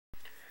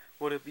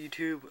What up,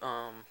 YouTube?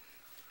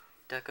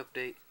 Deck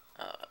update.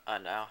 I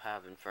now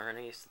have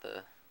Infernities,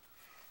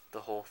 the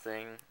whole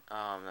thing.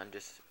 I'm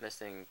just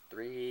missing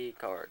 3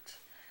 cards,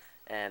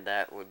 and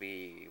that would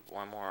be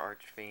one more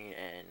Archfiend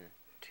and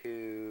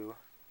two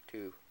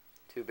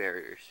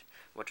barriers,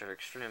 which are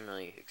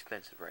extremely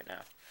expensive right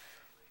now.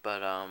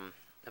 But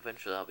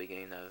eventually I'll be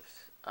getting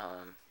those.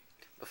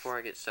 Before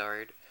I get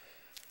started,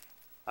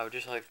 I would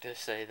just like to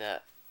say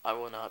that I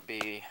will not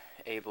be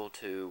able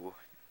to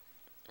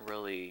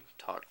really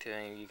talk to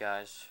any of you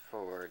guys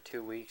for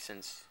 2 weeks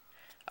since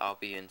I'll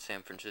be in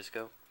San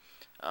Francisco.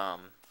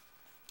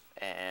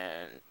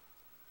 And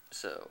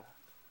so,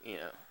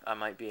 I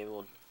might be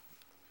able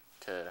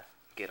to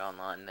get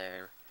online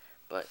there,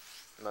 but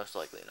most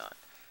likely not.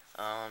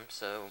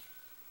 So,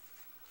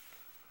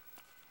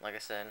 like I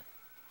said,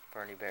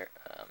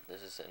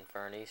 this is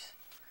Infernities.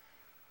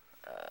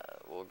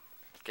 Well,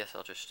 guess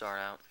I'll just start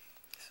out.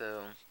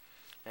 So,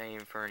 any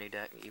Infernity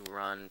deck, you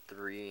run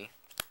 3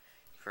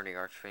 Infernity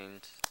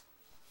Archfiends.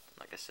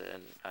 Like I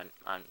said,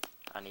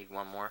 I need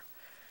one more,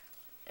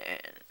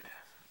 and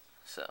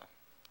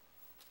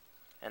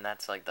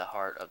that's like the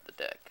heart of the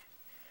deck.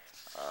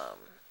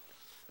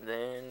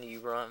 Then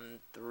you run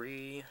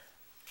 3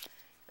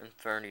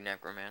 Infernity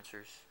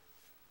Necromancers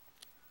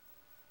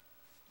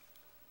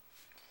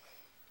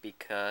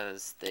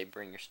because they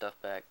bring your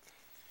stuff back.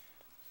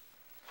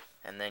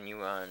 And then you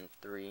run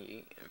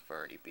 3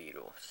 Infernity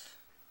Beetles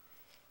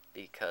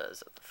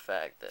because of the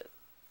fact that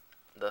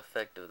the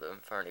effect of the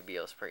Infernity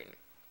Beetle is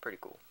pretty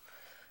cool,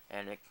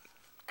 and it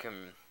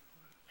can,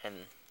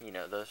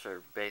 those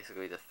are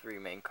basically the 3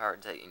 main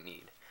cards that you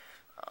need.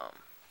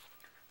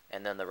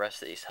 And then the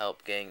rest of these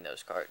help getting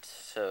those cards.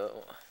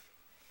 So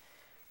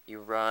you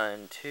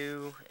run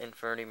 2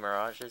 Infernity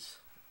Mirages,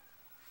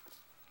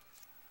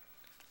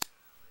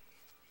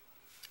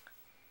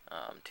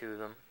 2 of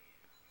them,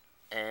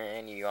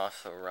 and you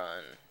also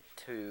run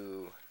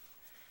 2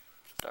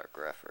 Dark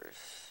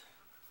Reffers.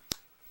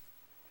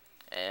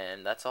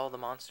 And that's all the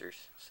monsters.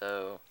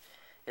 So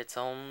it's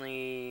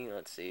only,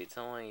 it's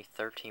only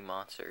 13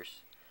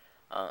 monsters.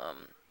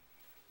 And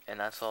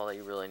that's all that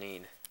you really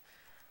need.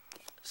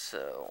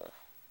 So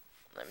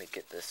let me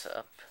get this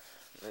up,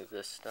 move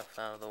this stuff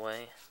out of the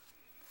way.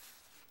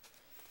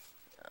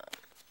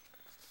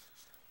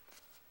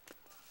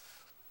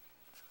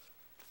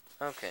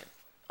 Okay,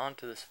 on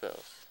to the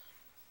spells.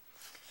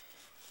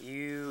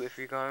 If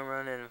you're going to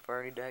run an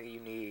Infernity deck, you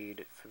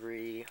need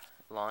 3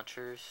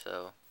 launchers,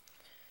 so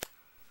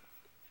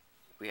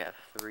we have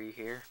 3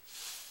 here.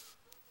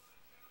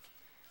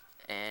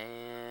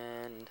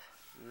 And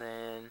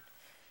then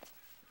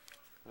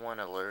 1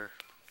 Allure,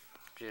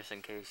 just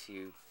in case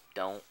you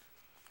don't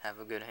have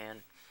a good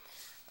hand.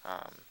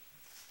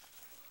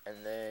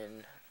 And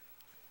then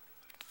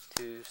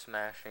 2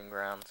 Smashing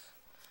Grounds.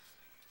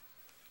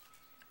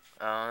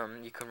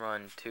 You can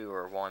run 2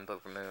 or 1,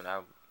 but for Moon,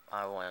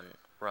 I want to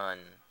run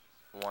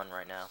 1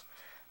 right now.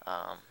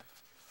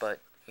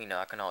 But,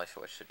 I can always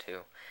switch to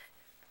 2.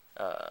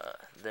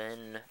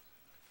 Then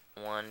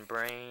 1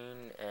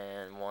 Brain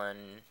and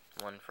 1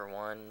 for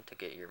 1 to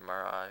get your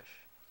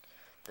Mirage.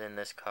 Then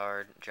this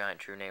card, Giant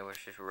True Name,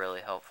 which is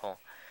really helpful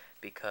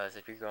because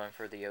if you're going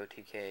for the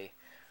OTK,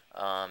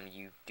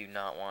 you do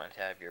not want to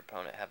have your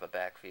opponent have a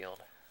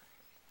backfield.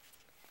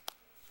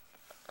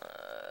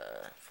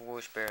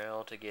 Foolish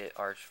Burial to get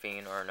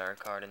Archfiend or another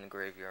card in the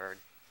graveyard.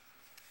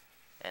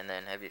 And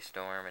then Heavy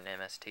Storm and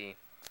MST.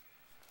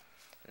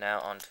 Now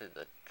onto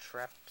the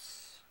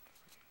traps,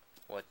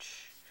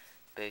 which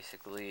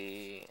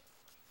basically,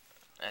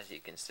 as you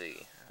can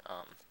see,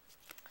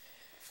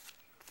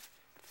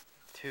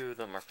 2 of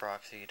them are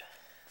proxied,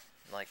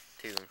 like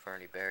 2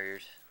 Infernity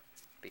Barriers,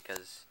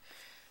 because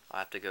I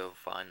have to go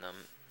find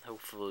them.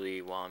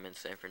 Hopefully while I'm in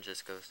San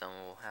Francisco,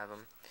 someone will have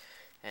them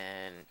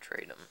and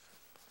trade them.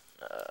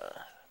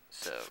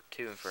 So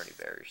 2 Infernity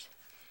Barriers.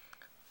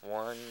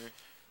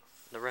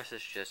 The rest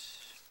is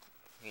just,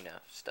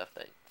 stuff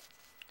that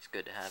it's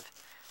good to have,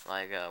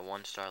 like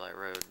 1 Starlight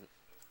Road,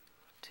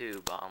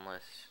 2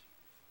 Bombless,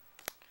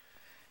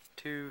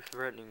 2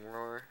 Threatening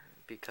Roar,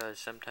 because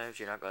sometimes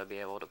you're not going to be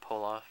able to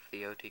pull off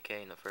the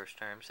OTK in the first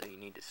turn, so you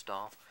need to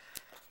stall.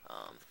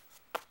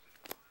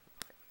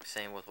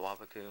 Same with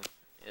Wabaku,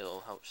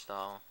 it'll help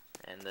stall.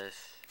 And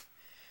this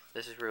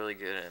is really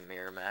good in a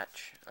mirror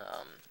match,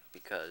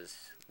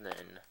 because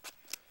then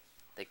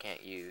they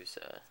can't use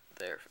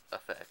their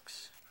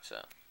effects.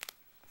 So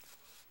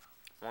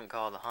 1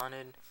 Call the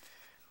Haunted.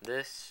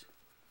 This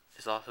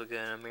is also good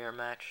in a mirror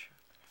match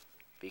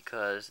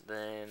because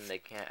then they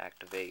can't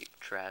activate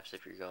traps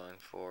if you're going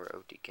for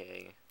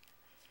OTK,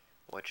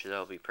 which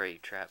they'll be pretty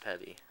trap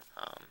heavy.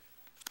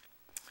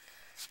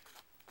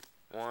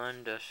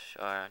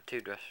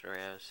 2 Dust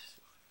Arrows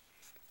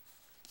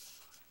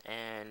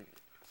and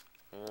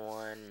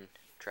 1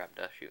 Trap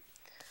Dust Shoot.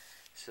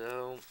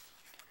 So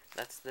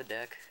that's the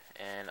deck,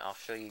 and I'll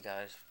show you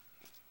guys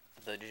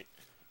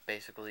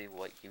basically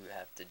what you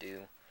have to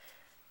do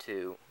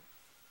to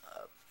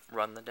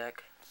run the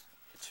deck.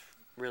 It's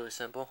really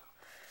simple.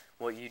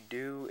 What you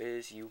do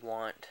is you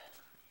want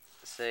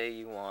say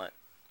you want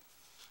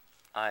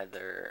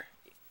either,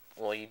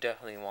 well, you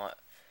definitely want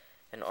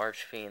an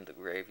Archfiend in the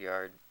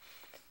graveyard,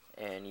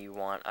 and you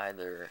want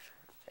either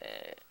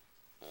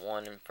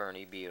one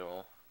Infernity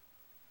Beetle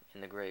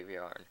in the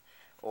graveyard,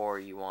 or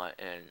you want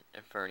an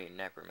Infernity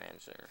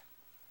Necromancer.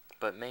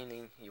 But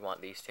mainly, you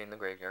want these two in the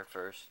graveyard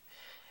first,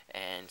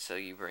 and so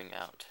you bring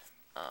out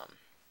a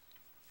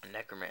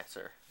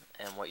Necromancer,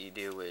 and what you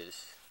do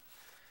is,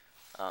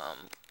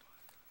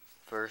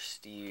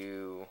 first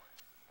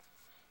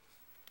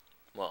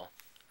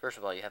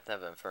of all, you have to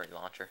have an Infernity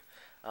Launcher,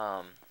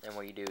 and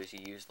what you do is you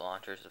use the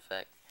Launcher's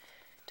effect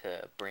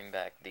to bring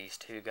back these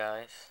two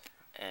guys,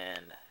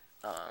 and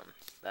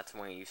that's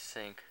when you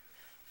sync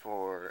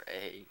for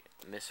a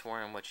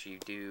Mistworm, which you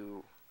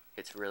do,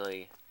 it's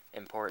really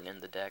important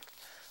in the deck.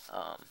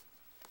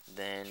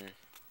 Then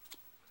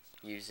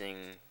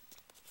using,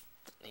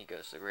 he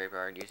goes to the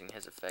graveyard, using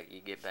his effect, you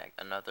get back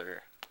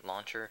another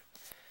launcher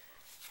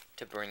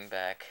to bring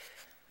back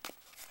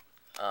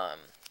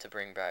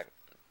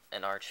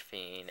an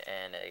Archfiend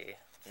and a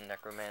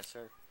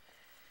Necromancer.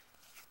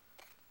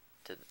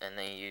 And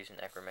then you use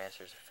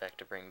Necromancer's effect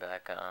to bring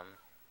back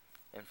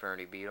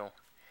Infernity Beetle.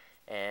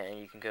 And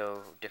you can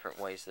go different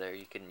ways there.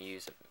 You can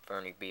use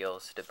Infernity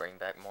Beetles to bring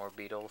back more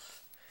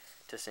Beetles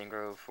to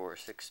synchro for a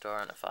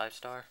 6-star and a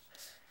 5-star.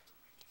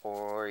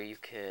 Or you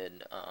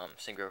could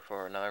synchro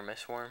for another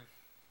Mistworm.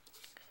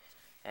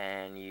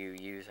 And you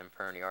use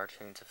Infernity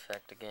Archfiend's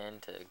effect again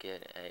to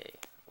get a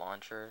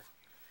launcher.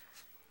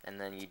 And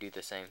then you do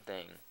the same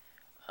thing.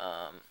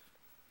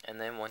 And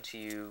then once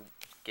you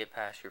get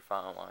past your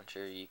final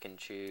launcher, you can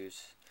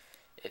choose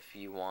if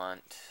you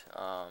want,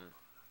 I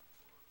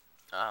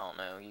don't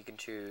know, you can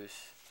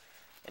choose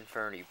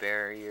Infernity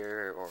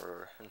Barrier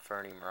or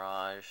Infernity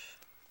Mirage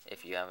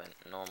if you have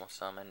a normal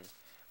summon,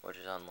 which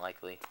is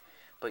unlikely.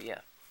 But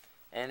yeah,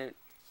 and it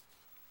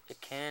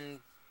can,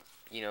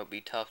 you know,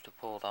 be tough to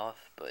pull it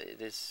off, but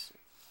it is,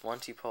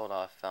 once you pull it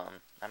off,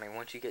 I mean,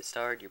 once you get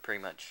started, your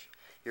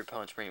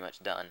opponent's pretty much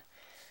done.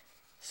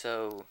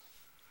 So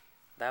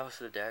that was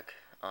the deck.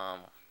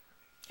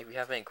 If you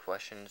have any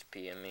questions,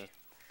 PM me,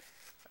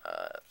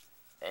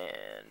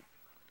 and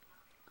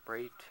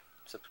rate,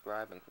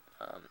 subscribe, and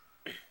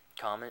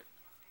comment.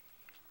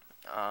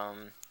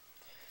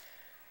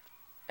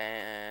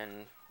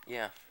 And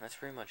yeah, that's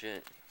pretty much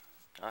it.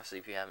 Obviously,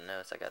 if you haven't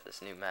noticed, I got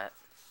this new mat.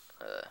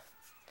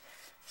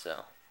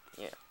 So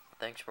yeah,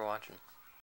 thanks for watching.